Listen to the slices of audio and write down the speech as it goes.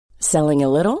Selling a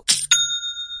little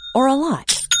or a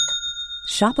lot?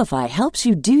 Shopify helps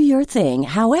you do your thing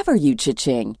however you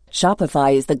cha-ching.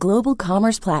 Shopify is the global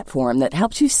commerce platform that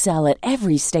helps you sell at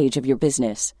every stage of your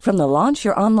business. From the launch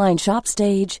your online shop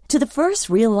stage to the first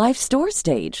real-life store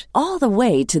stage, all the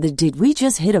way to the did we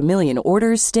just hit a million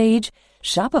orders stage.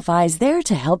 Shopify is there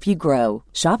to help you grow.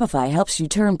 Shopify helps you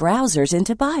turn browsers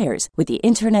into buyers with the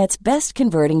internet's best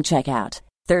converting checkout.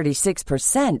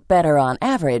 36% better on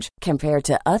average compared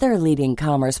to other leading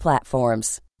commerce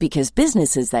platforms. Because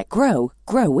businesses that grow,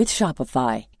 grow with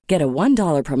Shopify. Get a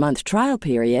 $1 per month trial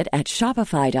period at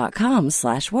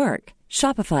shopify.com/work.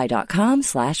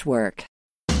 Shopify.com/work.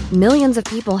 Millions of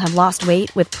people have lost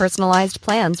weight with personalized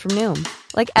plans from Noom.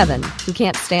 Like Evan, who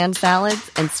can't stand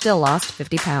salads and still lost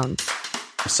 50 pounds.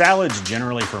 Salads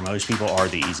generally for most people are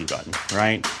the easy button,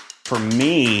 right? For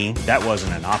me, that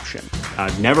wasn't an option. I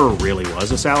never really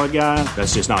was a salad guy.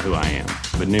 That's just not who I am.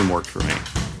 But Noom worked for me.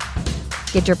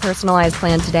 Get your personalized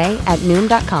plan today at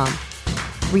Noom.com.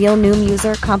 Real Noom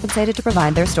user compensated to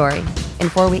provide their story. In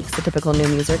 4 weeks, the typical Noom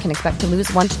user can expect to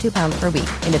lose 1 to 2 pounds per week.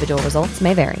 Individual results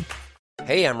may vary.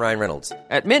 Hey, I'm Ryan Reynolds.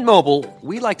 At Mint Mobile,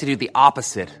 we like to do the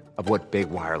opposite of what Big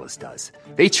Wireless does.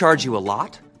 They charge you a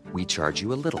lot, we charge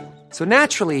you a little. So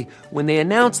naturally, when they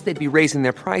announced they'd be raising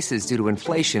their prices due to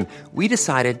inflation, we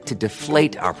decided to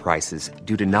deflate our prices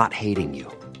due to not hating you.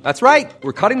 That's right.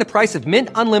 We're cutting the price of Mint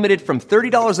Unlimited from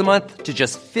 $30 a month to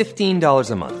just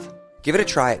 $15 a month. Give it a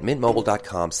try at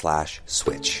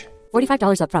mintmobile.com/switch.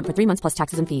 $45 up front for 3 months plus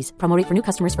taxes and fees. Promo rate for new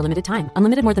customers for limited time.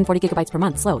 Unlimited more than 40 gigabytes per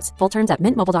month. Slows full terms at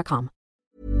mintmobile.com.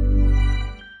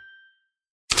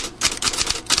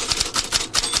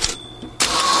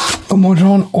 God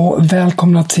morgon och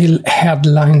välkomna till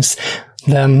Headlines.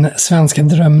 Den svenska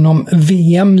drömmen om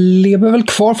VM lever väl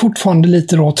kvar fortfarande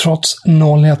lite då trots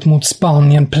 0-1 mot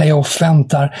Spanien. Playoff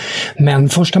väntar. Men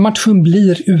första matchen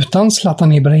blir utan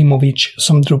Zlatan Ibrahimovic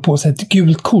som drog på sig ett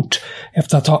gult kort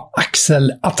efter att ha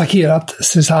axelattackerat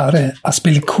Cesare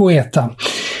Azpilicueta.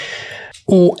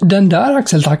 Och den där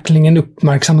axeltacklingen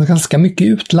uppmärksammas ganska mycket i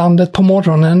utlandet på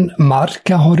morgonen.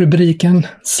 Marca har rubriken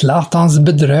Zlatans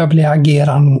bedrövliga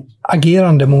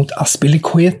agerande mot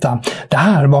Azpilicueta. Det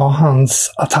här var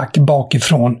hans attack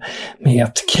bakifrån med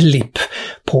ett klipp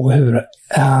på hur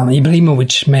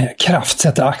Ibrahimovic med kraft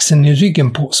sätter axeln i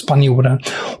ryggen på spanjoren.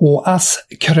 Och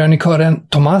AS-krönikören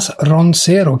Tomás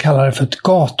Roncero kallar det för ett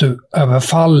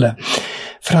gatuöverfall.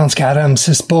 Franska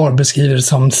RMC Sport beskriver det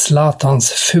som Zlatans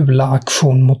fula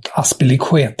aktion mot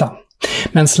Azpilicueta.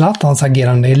 Men Zlatans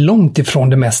agerande är långt ifrån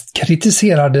det mest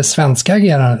kritiserade svenska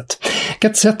agerandet.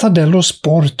 Gazzetta dello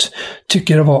Sport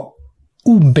tycker det var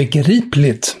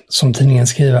obegripligt, som tidningen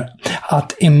skriver,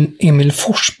 att Emil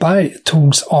Forsberg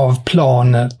togs av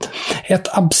planet.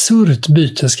 Ett absurt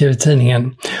byte, skriver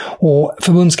tidningen. Och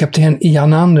förbundskapten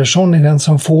Jan Andersson är den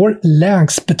som får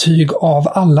lägst betyg av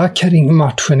alla kring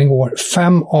matchen igår,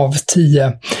 5 av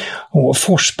 10. Och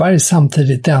Forsberg är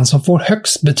samtidigt den som får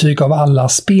högst betyg av alla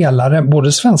spelare,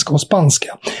 både svenska och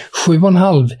spanska.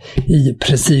 7,5 i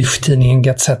prestigetidningen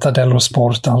Gazzetta dello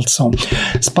Sport alltså.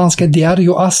 Spanska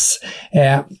Diario AS,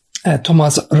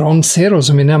 Tomás Roncero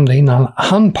som vi nämnde innan,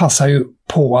 han passar ju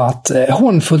på att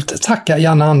hånfullt tacka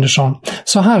Janne Andersson.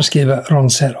 Så här skriver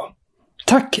Roncero.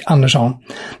 Tack Andersson.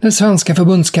 Den svenska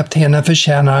förbundskaptenen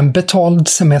förtjänar en betald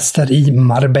semester i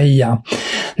Marbella.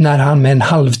 När han med en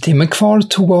halvtimme kvar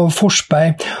tog av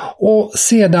Forsberg och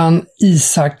sedan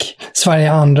Isak,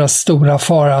 Sverige andras stora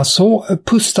fara, så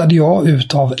pustade jag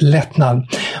ut av lättnad.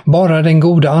 Bara den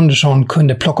goda Andersson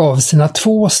kunde plocka av sina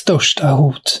 2 största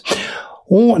hot.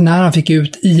 Och när han fick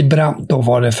ut Ibra, då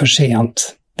var det för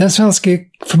sent. Den svenska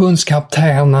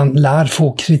förbundskaptenen lär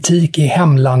få kritik i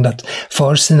hemlandet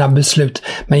för sina beslut,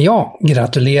 men jag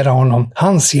gratulerar honom.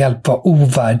 Hans hjälp var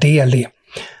ovärderlig.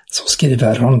 Så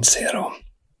skriver Roncero.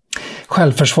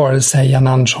 Själv försvarade sig Jan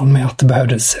Andersson med att det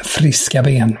behövdes friska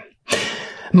ben.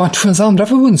 Matchens andra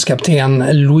förbundskapten,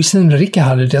 Luis Enrique,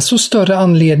 hade desto större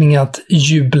anledning att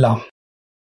jubla.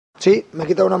 Sí, me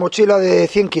quita una mochila de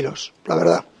 100 kilos, la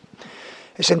verdad.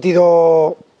 He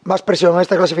sentido más presión en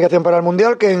esta clasificación para el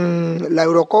Mundial que en la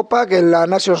Eurocopa, que en la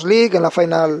Nations League, en la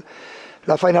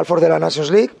Final Four de la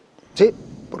Nations League. Sí,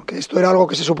 porque esto era algo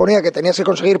que se suponía que tenías que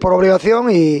conseguir por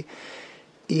obligación y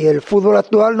el fútbol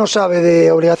actual no sabe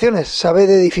de obligaciones, sabe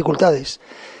de dificultades.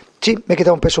 Sí, me he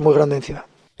quitado un peso muy grande encima.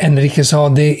 Enrique sa,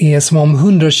 det är som om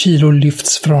 100 kilo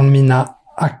lyfts från mina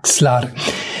axlar.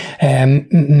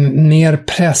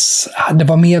 Det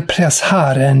var mer press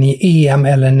här än i EM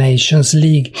eller Nations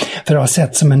League, för det har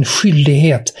sett som en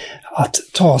skyldighet att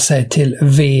ta sig till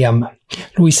VM.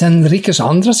 Luis Enriques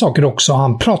andra saker också.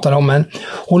 Han pratade om en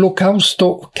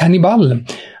holocausto kannibal,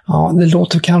 Ja, det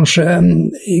låter kanske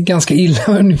ganska illa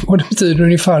vad det betyder,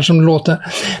 ungefär som det låter.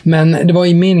 Men det var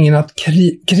i meningen att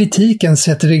kritiken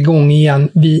sätter igång igen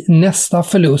vid nästa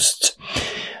förlust.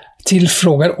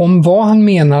 Tillfrågad om vad han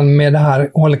menar med det här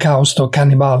holocaust och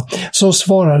kannibal, så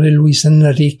svarade Luis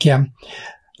Enrique: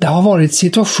 det har varit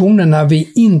situationer när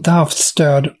vi inte haft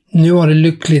stöd. Nu har det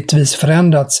lyckligtvis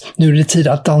förändrats. Nu är det tid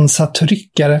att dansa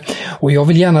tryckare. Och jag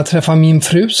vill gärna träffa min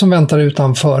fru som väntar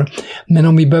utanför. Men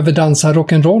om vi behöver dansa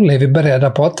rock'n'roll är vi beredda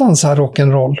på att dansa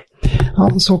rock'n'roll.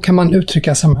 Ja, så kan man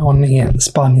uttrycka sig med han är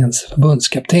Spaniens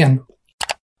förbundskapten.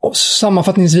 Och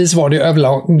sammanfattningsvis var det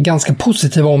överlag ganska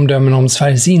positiva omdömen om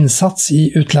Sveriges insats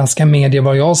i utländska medier,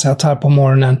 vad jag har sett här på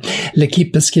morgonen.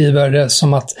 L'Equipe beskriver det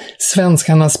som att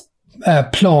svenskarnas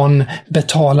plan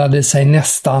betalade sig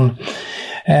nästan.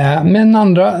 Men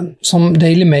andra, som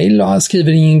Daily Mail,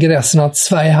 skriver i ingressen att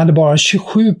Sverige hade bara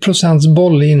 27%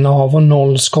 bollinnehav och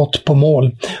 0 skott på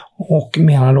mål, och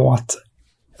menar då att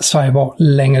Sverige var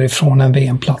längre ifrån en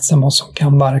VM-plats än vad som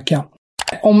kan verka.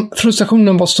 Om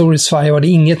frustrationen var stor i Sverige var det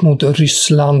inget mot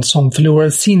Ryssland som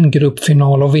förlorade sin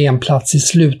gruppfinal och VM-plats i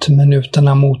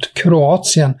slutminuterna mot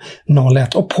Kroatien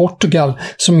 0-1 och Portugal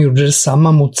som gjorde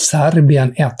detsamma mot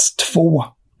Serbien 1-2.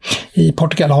 I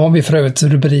Portugal har vi för övrigt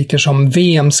rubriker som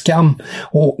VM-skam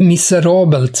och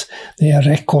miserabelt. Det är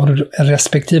rekord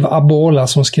respektive Abola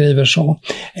som skriver så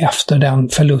efter den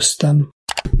förlusten.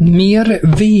 Mer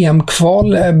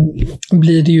VM-kval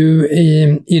blir det ju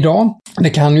idag. Det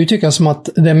kan ju tyckas som att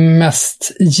det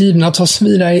mest givna tas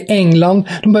vidare i England.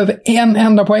 De behöver en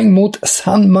enda poäng mot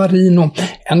San Marino.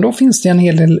 Ändå finns det en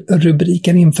hel del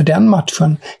rubriker inför den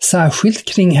matchen, särskilt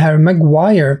kring Harry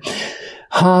Maguire.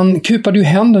 Han kupade ju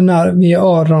händerna vid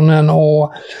öronen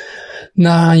och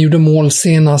när han gjorde mål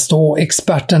senast, och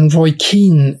experten Roy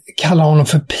Keane kallar honom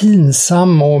för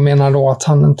pinsam och menar då att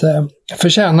han inte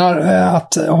förtjänar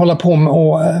att hålla på med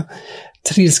och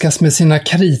trilskas med sina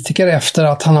kritiker efter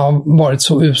att han har varit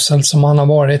så usel som han har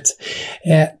varit.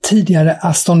 Tidigare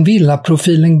Aston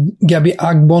Villa-profilen Gabi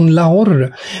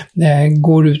Agbon-Lahore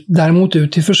går däremot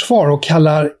ut till försvar och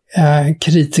kallar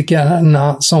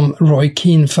kritikerna som Roy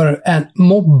Keane för en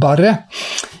mobbare.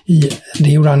 Det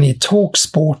gjorde han i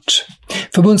Talksport.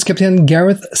 Förbundskapten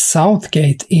Gareth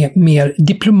Southgate är mer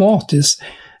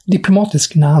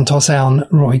diplomatisk när han tar sig an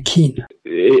Roy Keane.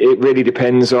 It really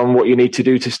depends on what you need to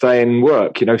do to stay in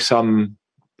work. You know, some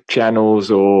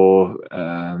channels or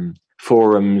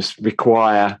forums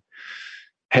require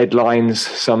headlines.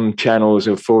 Some channels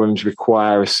or forums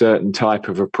require a certain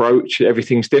type of approach.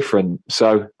 Everything's different.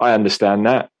 So I understand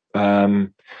that.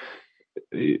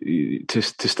 To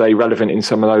stay relevant in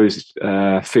some of those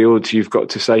fields, you've got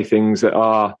to say things that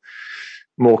are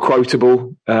more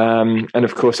quotable, and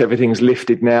of course everything's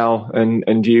lifted now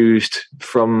and used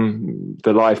from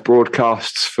the live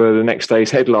broadcasts for the next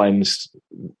day's headlines.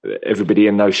 Everybody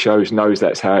in those shows knows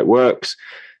that's how it works,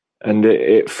 and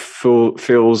it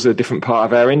fills a different part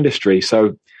of our industry.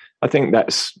 So I think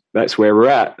that's where we're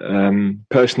at.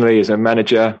 Personally, as a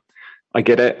manager, I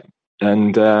get it,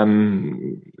 and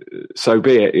so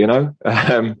be it, you know.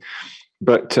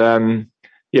 But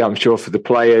yeah, I'm sure for the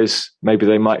players, maybe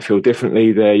they might feel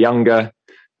differently. They're younger.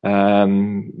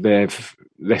 They've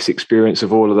less experience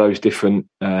of all of those different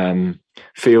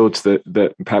fields that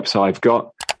perhaps I've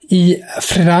got. I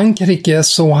Frankrike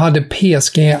så hade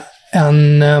PSG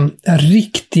en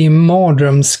riktig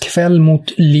mardrömskväll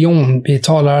mot Lyon. Vi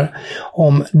talar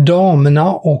om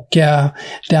damerna och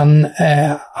den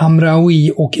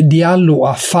Amraoui och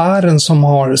Diallo-affären som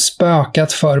har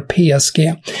spökat för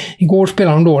PSG. Igår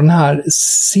spelade de då den här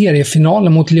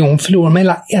seriefinalen mot Lyon, förlorade med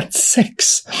hela 1-6.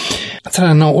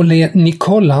 Tränare Ole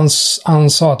Nicole, han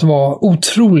sa att det var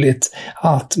otroligt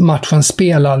att matchen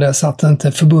spelades, att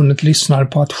inte förbundet lyssnade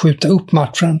på att skjuta upp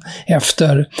matchen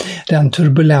efter den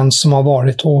turbulens som har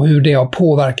varit och hur det har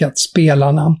påverkat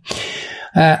spelarna.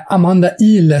 Amanda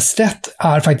Ilestedt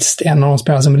är faktiskt en av de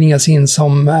spelare som ringas in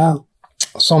som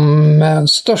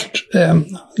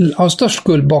har störst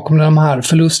skuld bakom de här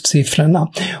förlustsiffrorna.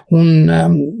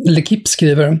 L'Equipe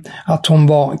skriver att hon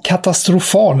var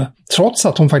katastrofal trots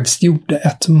att hon faktiskt gjorde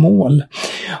ett mål,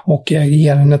 och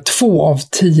ger henne 2 av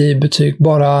 10 i betyg.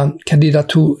 Bara Khadija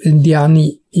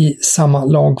Diani i samma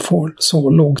lag får så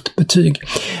lågt betyg.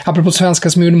 Apropå svenska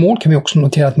som gjorde mål kan vi också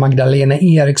notera att Magdalena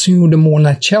Eriksson gjorde mål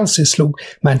när Chelsea slog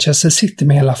Manchester City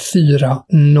med hela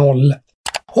 4-0.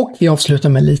 Och vi avslutar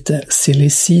med lite silly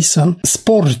season.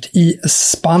 Sport i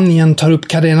Spanien tar upp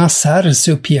Cadena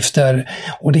Ser's uppgifter,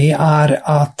 och det är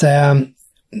att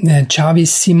Xavi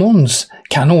Simons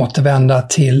kan återvända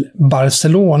till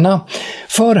Barcelona.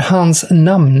 För hans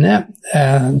namne,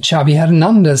 Xavi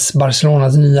Hernandez,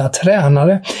 Barcelonas nya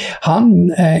tränare,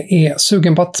 han är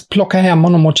sugen på att plocka hem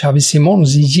honom, och Xavi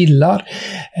Simons gillar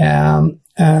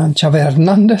Xavi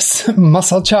Hernandez,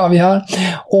 massa Xavi här,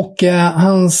 och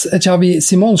Xavi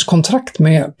Simons kontrakt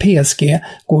med PSG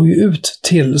går ju ut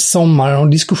till sommaren, och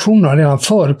diskussioner har redan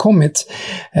förekommit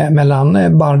mellan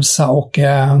Barça och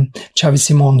Xavi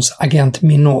Simons agent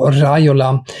Mino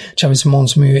Raiola. Xavi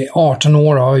Simons, som ju är 18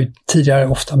 år, har ju tidigare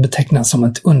ofta betecknats som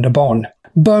ett underbarn.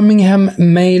 Birmingham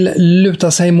Mail lutar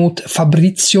sig mot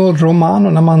Fabrizio Romano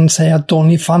när man säger att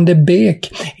Donny van de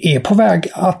Beek är på väg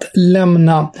att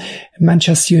lämna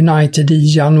Manchester United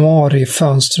i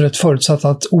januari-fönstret, förutsatt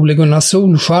att Ole Gunnar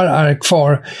Solskjær är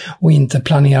kvar och inte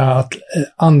planerar att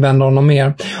använda honom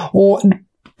mer. Och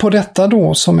på detta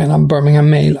då så menar Birmingham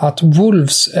Mail att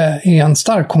Wolves är en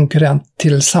stark konkurrent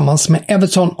tillsammans med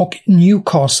Everton och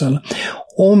Newcastle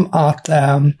om att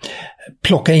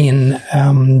plocka in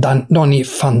Donny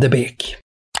van de Beek.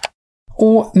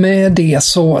 Och med det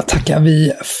så tackar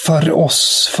vi för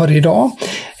oss för idag.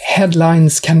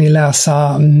 Headlines kan ni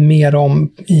läsa mer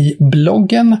om i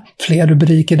bloggen, fler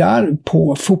rubriker där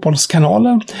på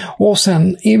Fotbollskanalen, och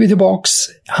sen är vi tillbaks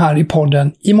här i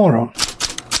podden imorgon.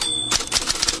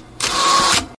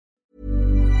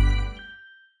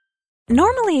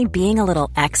 Normally, being a little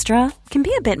extra can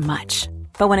be a bit much,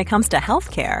 but when it comes to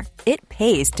healthcare, it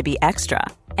pays to be extra.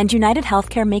 And United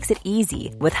Healthcare makes it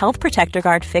easy with Health Protector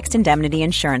Guard fixed indemnity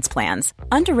insurance plans.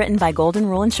 Underwritten by Golden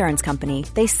Rule Insurance Company,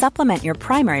 they supplement your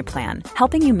primary plan,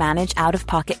 helping you manage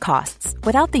out-of-pocket costs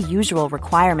without the usual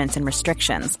requirements and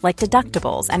restrictions like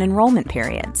deductibles and enrollment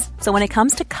periods. So when it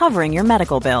comes to covering your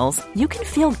medical bills, you can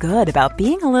feel good about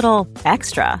being a little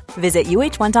extra. Visit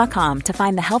uh1.com to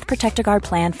find the Health Protector Guard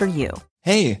plan for you.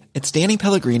 Hey, it's Danny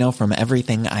Pellegrino from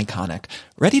Everything Iconic.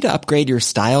 Ready to upgrade your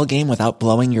style game without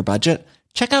blowing your budget?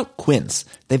 Check out Quince.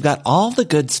 They've got all the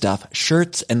good stuff,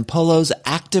 shirts and polos,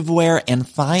 activewear, and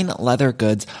fine leather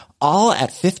goods, all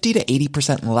at 50 to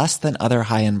 80% less than other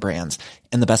high-end brands.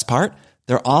 And the best part?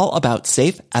 They're all about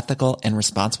safe, ethical, and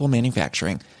responsible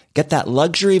manufacturing. Get that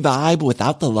luxury vibe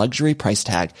without the luxury price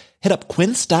tag. Hit up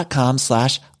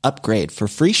quince.com/upgrade for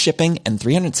free shipping and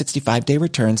 365-day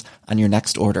returns on your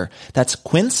next order. That's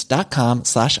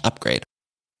quince.com/upgrade.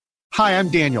 Hi, I'm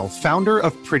Daniel, founder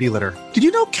of Pretty Litter. Did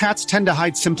you know cats tend to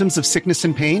hide symptoms of sickness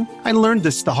and pain? I learned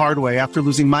this the hard way after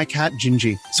losing my cat,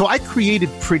 Gingy. So I created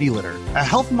Pretty Litter, a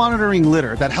health monitoring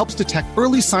litter that helps detect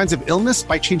early signs of illness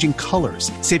by changing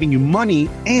colors, saving you money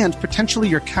and potentially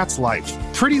your cat's life.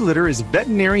 Pretty Litter is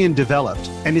veterinarian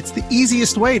developed, and it's the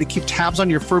easiest way to keep tabs on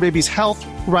your fur baby's health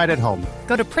right at home.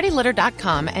 Go to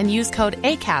prettylitter.com and use code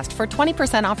ACAST for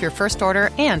 20% off your first order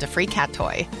and a free cat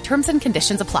toy. Terms and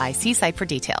conditions apply. See site for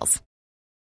details.